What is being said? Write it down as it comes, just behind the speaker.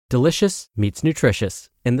Delicious meets nutritious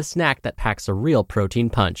in the snack that packs a real protein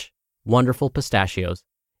punch. Wonderful Pistachios.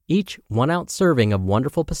 Each 1-ounce serving of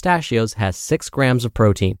Wonderful Pistachios has 6 grams of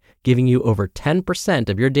protein, giving you over 10%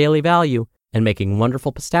 of your daily value and making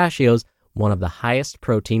Wonderful Pistachios one of the highest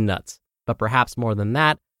protein nuts. But perhaps more than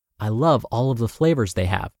that, I love all of the flavors they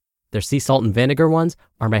have. Their sea salt and vinegar ones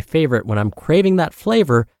are my favorite when I'm craving that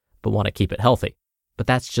flavor but want to keep it healthy. But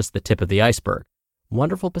that's just the tip of the iceberg.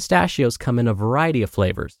 Wonderful Pistachios come in a variety of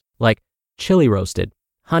flavors, like chili roasted,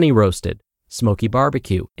 honey roasted, smoky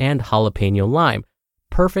barbecue, and jalapeno lime,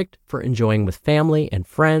 perfect for enjoying with family and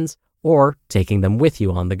friends or taking them with you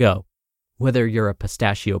on the go. Whether you're a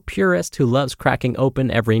pistachio purist who loves cracking open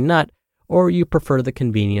every nut, or you prefer the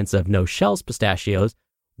convenience of no-shells pistachios,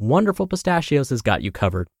 Wonderful Pistachios has got you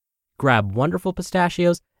covered. Grab Wonderful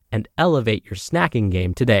Pistachios and elevate your snacking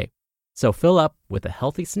game today. So fill up with a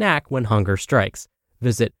healthy snack when hunger strikes.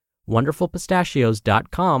 Visit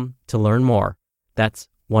wonderfulpistachios.com to learn more. That's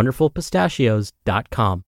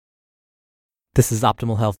wonderfulpistachios.com. This is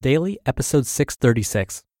Optimal Health Daily, episode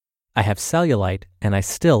 636. I have cellulite and I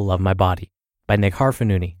still love my body, by Neghar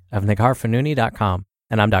Fonooni of negharfonooni.com.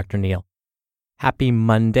 And I'm Dr. Neil. Happy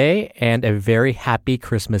Monday and a very happy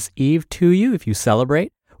Christmas Eve to you if you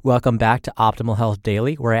celebrate. Welcome back to Optimal Health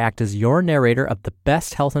Daily, where I act as your narrator of the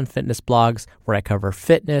best health and fitness blogs, where I cover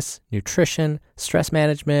fitness, nutrition, stress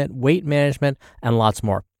management, weight management, and lots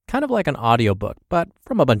more. Kind of like an audiobook, but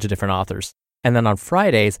from a bunch of different authors. And then on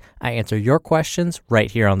Fridays, I answer your questions right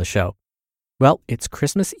here on the show. Well, it's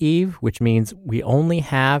Christmas Eve, which means we only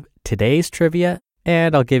have today's trivia,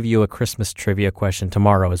 and I'll give you a Christmas trivia question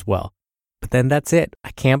tomorrow as well. But then that's it. I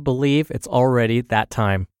can't believe it's already that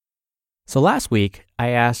time. So last week, I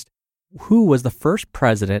asked, who was the first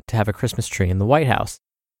president to have a Christmas tree in the White House?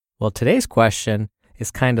 Well, today's question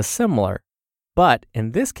is kind of similar, but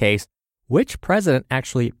in this case, which president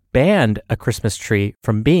actually banned a Christmas tree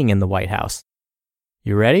from being in the White House?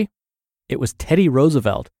 You ready? It was Teddy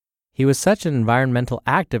Roosevelt. He was such an environmental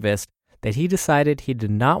activist that he decided he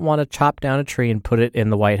did not want to chop down a tree and put it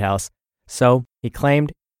in the White House, so he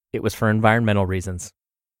claimed it was for environmental reasons.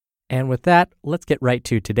 And with that, let's get right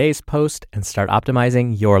to today's post and start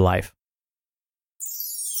optimizing your life.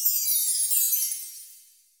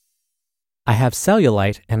 I have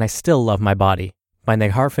cellulite and I still love my body, by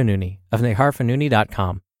Neghar Fonooni of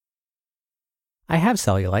negharfonooni.com. I have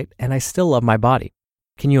cellulite and I still love my body.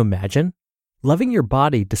 Can you imagine? Loving your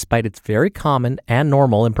body despite its very common and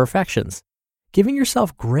normal imperfections. Giving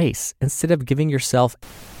yourself grace instead of giving yourself...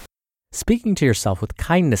 Speaking to yourself with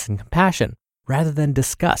kindness and compassion, rather than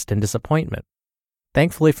disgust and disappointment.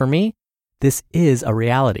 Thankfully for me, this is a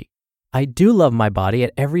reality. I do love my body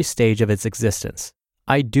at every stage of its existence.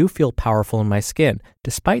 I do feel powerful in my skin,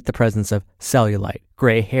 despite the presence of cellulite,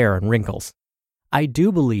 gray hair, and wrinkles. I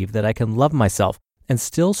do believe that I can love myself and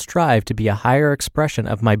still strive to be a higher expression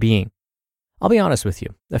of my being. I'll be honest with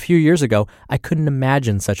you, a few years ago, I couldn't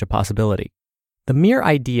imagine such a possibility. The mere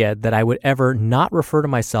idea that I would ever not refer to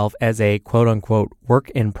myself as a quote-unquote work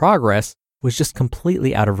in progress was just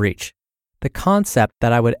completely out of reach. The concept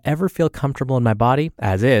that I would ever feel comfortable in my body,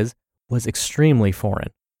 as is, was extremely foreign.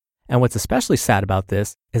 And what's especially sad about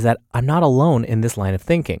this is that I'm not alone in this line of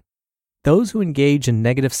thinking. Those who engage in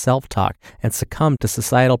negative self-talk and succumb to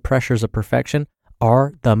societal pressures of perfection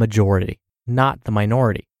are the majority, not the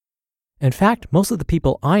minority. In fact, most of the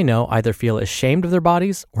people I know either feel ashamed of their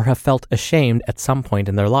bodies or have felt ashamed at some point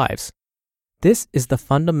in their lives. This is the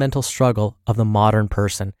fundamental struggle of the modern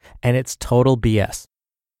person, and it's total BS.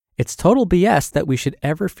 It's total BS that we should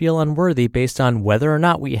ever feel unworthy based on whether or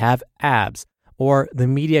not we have abs, or the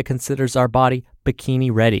media considers our body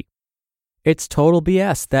bikini ready. It's total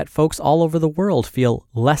BS that folks all over the world feel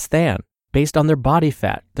less than based on their body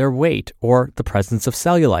fat, their weight, or the presence of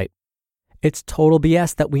cellulite. It's total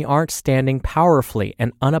BS that we aren't standing powerfully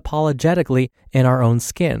and unapologetically in our own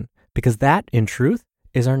skin, because that, in truth,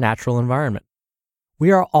 is our natural environment. We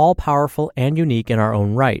are all powerful and unique in our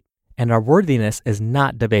own right, and our worthiness is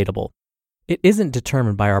not debatable. It isn't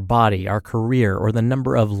determined by our body, our career, or the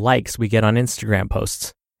number of likes we get on Instagram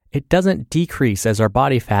posts. It doesn't decrease as our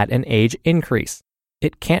body fat and age increase.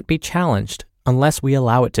 It can't be challenged unless we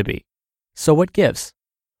allow it to be. So what gives?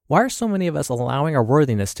 Why are so many of us allowing our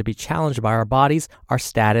worthiness to be challenged by our bodies, our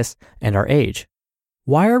status, and our age?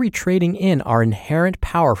 Why are we trading in our inherent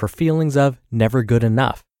power for feelings of never good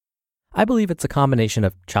enough? I believe it's a combination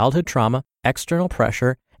of childhood trauma, external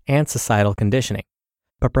pressure, and societal conditioning.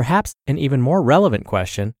 But perhaps an even more relevant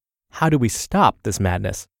question, how do we stop this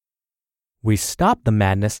madness? We stop the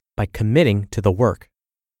madness by committing to the work.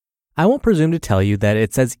 I won't presume to tell you that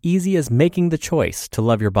it's as easy as making the choice to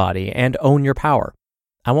love your body and own your power.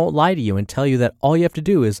 I won't lie to you and tell you that all you have to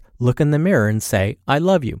do is look in the mirror and say, I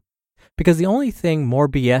love you. Because the only thing more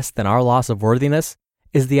BS than our loss of worthiness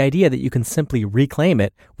is the idea that you can simply reclaim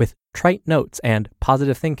it with trite notes and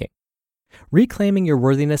positive thinking. Reclaiming your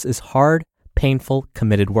worthiness is hard, painful,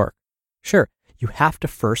 committed work. Sure, you have to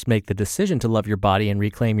first make the decision to love your body and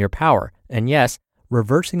reclaim your power. And yes,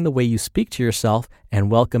 reversing the way you speak to yourself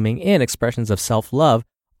and welcoming in expressions of self-love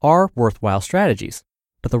are worthwhile strategies.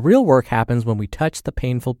 But the real work happens when we touch the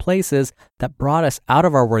painful places that brought us out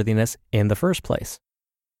of our worthiness in the first place.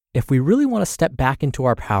 If we really want to step back into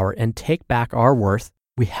our power and take back our worth,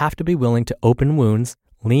 we have to be willing to open wounds,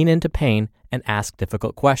 lean into pain, and ask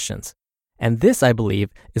difficult questions. And this, I believe,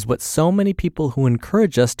 is what so many people who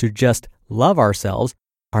encourage us to just love ourselves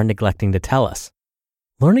are neglecting to tell us.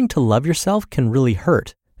 Learning to love yourself can really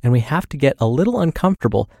hurt, and we have to get a little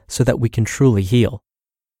uncomfortable so that we can truly heal.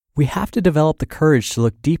 We have to develop the courage to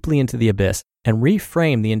look deeply into the abyss and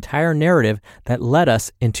reframe the entire narrative that led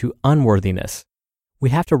us into unworthiness. We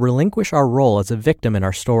have to relinquish our role as a victim in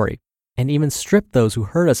our story, and even strip those who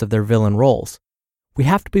hurt us of their villain roles. We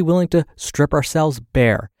have to be willing to strip ourselves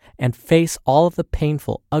bare and face all of the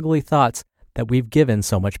painful, ugly thoughts that we've given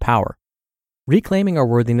so much power. Reclaiming our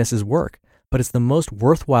worthiness is work, but it's the most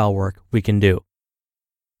worthwhile work we can do.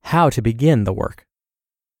 How to begin the work?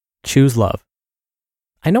 Choose love.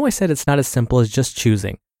 I know I said it's not as simple as just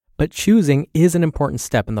choosing, but choosing is an important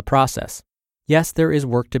step in the process. Yes, there is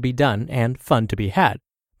work to be done and fun to be had,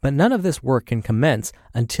 but none of this work can commence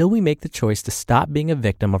until we make the choice to stop being a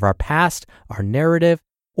victim of our past, our narrative,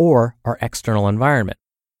 or our external environment.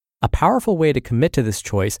 A powerful way to commit to this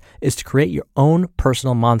choice is to create your own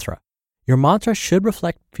personal mantra. Your mantra should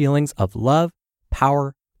reflect feelings of love,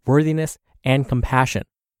 power, worthiness, and compassion,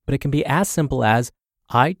 but it can be as simple as,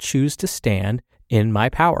 I choose to stand in my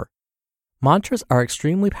power. Mantras are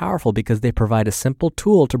extremely powerful because they provide a simple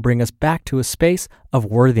tool to bring us back to a space of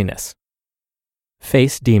worthiness.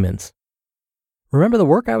 Face demons. Remember the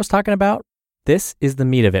work I was talking about? This is the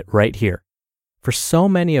meat of it right here. For so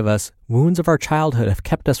many of us, wounds of our childhood have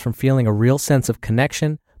kept us from feeling a real sense of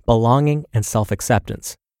connection, belonging, and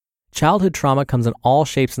self-acceptance. Childhood trauma comes in all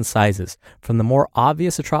shapes and sizes, from the more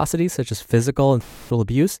obvious atrocities such as physical and sexual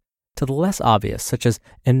abuse to the less obvious such as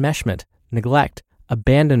enmeshment, neglect,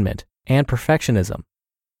 abandonment, and perfectionism.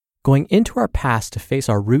 Going into our past to face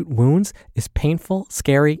our root wounds is painful,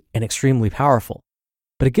 scary, and extremely powerful.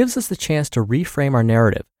 But it gives us the chance to reframe our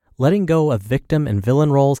narrative, letting go of victim and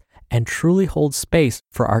villain roles and truly hold space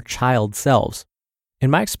for our child selves. In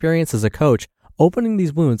my experience as a coach, opening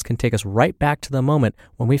these wounds can take us right back to the moment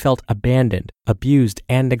when we felt abandoned, abused,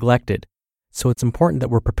 and neglected. So it's important that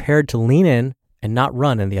we're prepared to lean in and not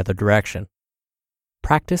run in the other direction.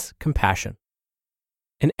 Practice compassion.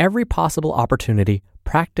 In every possible opportunity,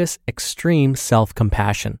 practice extreme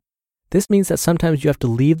self-compassion. This means that sometimes you have to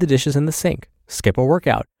leave the dishes in the sink, skip a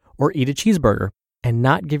workout, or eat a cheeseburger, and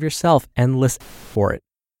not give yourself endless for it.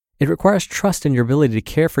 It requires trust in your ability to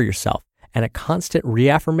care for yourself and a constant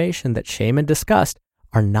reaffirmation that shame and disgust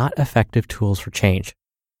are not effective tools for change.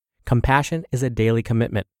 Compassion is a daily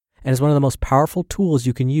commitment and is one of the most powerful tools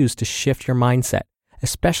you can use to shift your mindset,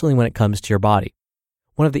 especially when it comes to your body.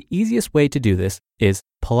 One of the easiest ways to do this is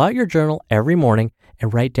pull out your journal every morning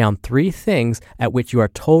and write down 3 things at which you are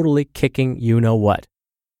totally kicking you-know-what.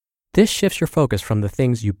 This shifts your focus from the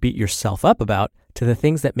things you beat yourself up about to the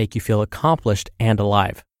things that make you feel accomplished and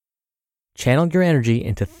alive. Channel your energy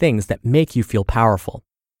into things that make you feel powerful.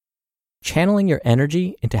 Channeling your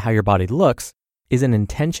energy into how your body looks is an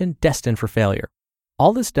intention destined for failure.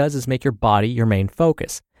 All this does is make your body your main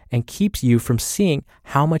focus and keeps you from seeing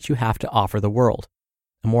how much you have to offer the world.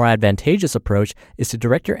 A more advantageous approach is to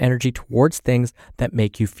direct your energy towards things that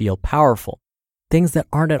make you feel powerful, things that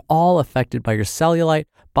aren't at all affected by your cellulite,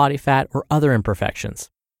 body fat, or other imperfections.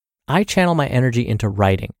 I channel my energy into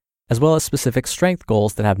writing, as well as specific strength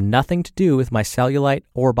goals that have nothing to do with my cellulite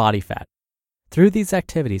or body fat. Through these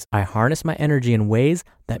activities, I harness my energy in ways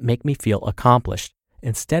that make me feel accomplished,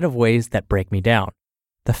 instead of ways that break me down.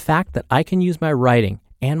 The fact that I can use my writing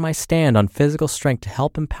and my stand on physical strength to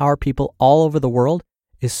help empower people all over the world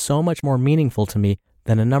is so much more meaningful to me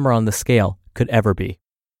than a number on the scale could ever be.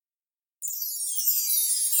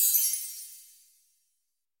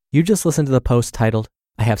 You just listened to the post titled,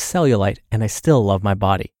 I Have Cellulite and I Still Love My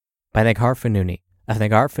Body, by Neghar Fonooni of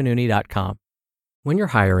Negharfonooni.com. When you're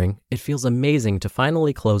hiring, it feels amazing to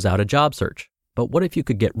finally close out a job search. But what if you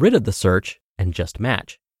could get rid of the search and just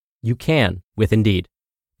match? You can with Indeed.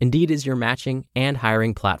 Indeed is your matching and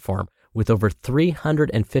hiring platform with over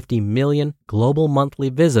 350 million global monthly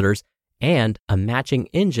visitors and a matching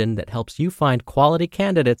engine that helps you find quality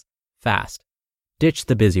candidates fast. Ditch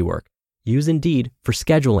the busy work. Use Indeed for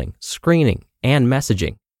scheduling, screening, and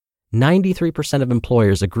messaging. 93% of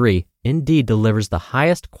employers agree Indeed delivers the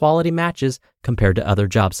highest quality matches compared to other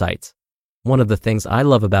job sites. One of the things I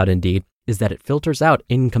love about Indeed is that it filters out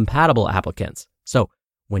incompatible applicants. So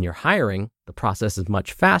when you're hiring, the process is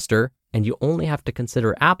much faster and you only have to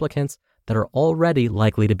consider applicants that are already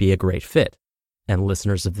likely to be a great fit. And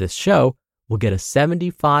listeners of this show will get a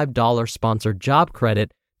 $75 sponsored job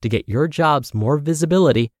credit to get your jobs more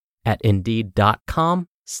visibility at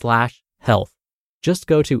Indeed.com/health. Just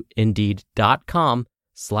go to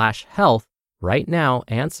Indeed.com/health right now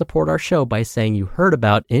and support our show by saying you heard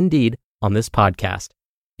about Indeed on this podcast.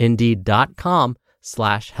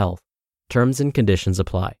 Indeed.com/health. Terms and conditions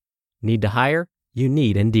apply. Need to hire? You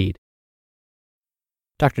need Indeed.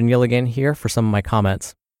 Dr. Neil again here for some of my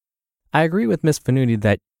comments. I agree with Ms. Fonooni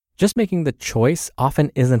that just making the choice often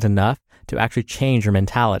isn't enough to actually change your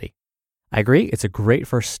mentality. I agree it's a great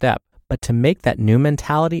first step, but to make that new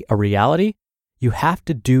mentality a reality, you have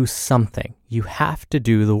to do something. You have to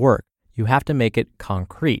do the work. You have to make it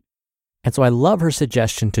concrete. And so I love her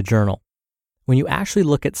suggestion to journal. When you actually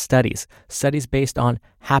look at studies based on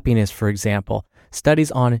happiness, for example,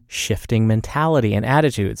 studies on shifting mentality and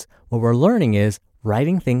attitudes, what we're learning is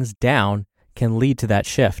writing things down can lead to that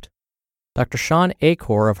shift. Dr. Sean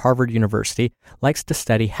Achor of Harvard University likes to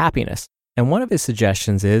study happiness, and one of his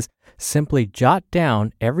suggestions is simply jot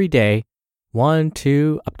down every day 1,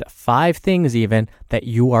 2, up to 5 things even that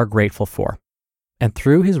you are grateful for. And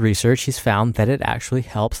through his research, he's found that it actually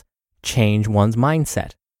helps change one's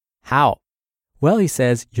mindset. How? Well, he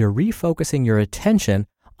says you're refocusing your attention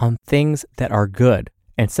on things that are good.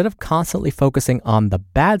 Instead of constantly focusing on the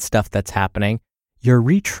bad stuff that's happening, you're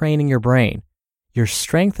retraining your brain. You're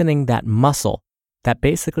strengthening that muscle that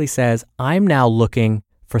basically says, I'm now looking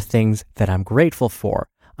for things that I'm grateful for.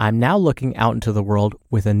 I'm now looking out into the world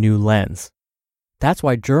with a new lens. That's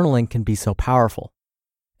why journaling can be so powerful.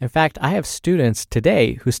 In fact, I have students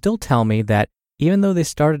today who still tell me that even though they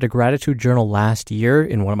started a gratitude journal last year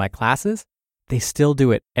in one of my classes, they still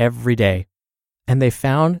do it every day. And they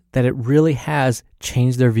found that it really has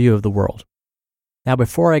changed their view of the world. Now,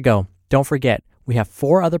 before I go, don't forget, we have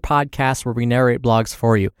 4 other podcasts where we narrate blogs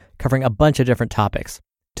for you, covering a bunch of different topics.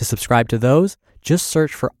 To subscribe to those, just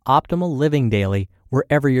search for Optimal Living Daily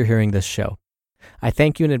wherever you're hearing this show. I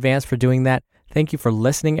thank you in advance for doing that. Thank you for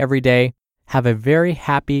listening every day. Have a very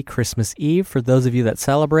happy Christmas Eve for those of you that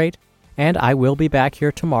celebrate. And I will be back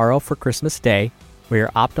here tomorrow for Christmas Day, where your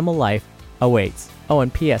optimal life awaits. Oh,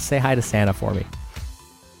 and P.S., say hi to Santa for me.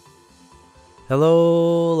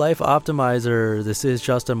 Hello, Life Optimizer. This is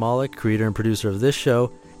Justin Malik, creator and producer of this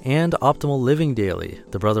show and Optimal Living Daily,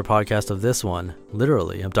 the brother podcast of this one.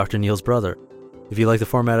 Literally, I'm Dr. Neil's brother. If you like the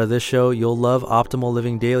format of this show, you'll love Optimal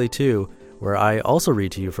Living Daily too, where I also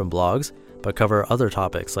read to you from blogs, but cover other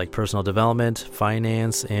topics like personal development,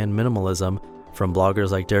 finance, and minimalism from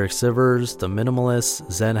bloggers like Derek Sivers, The Minimalists,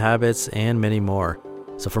 Zen Habits, and many more.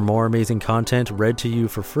 So for more amazing content read to you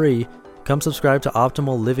for free, come subscribe to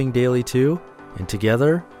Optimal Living Daily too, and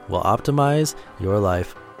together we'll optimize your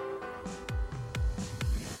life.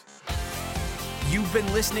 You've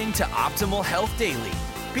been listening to Optimal Health Daily.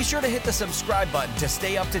 Be sure to hit the subscribe button to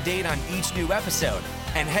stay up to date on each new episode,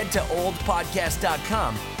 and head to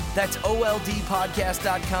oldpodcast.com. That's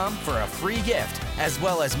oldpodcast.com for a free gift, as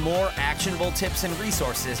well as more actionable tips and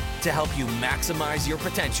resources to help you maximize your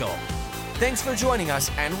potential. Thanks for joining us,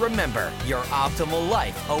 and remember, your optimal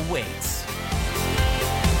life awaits.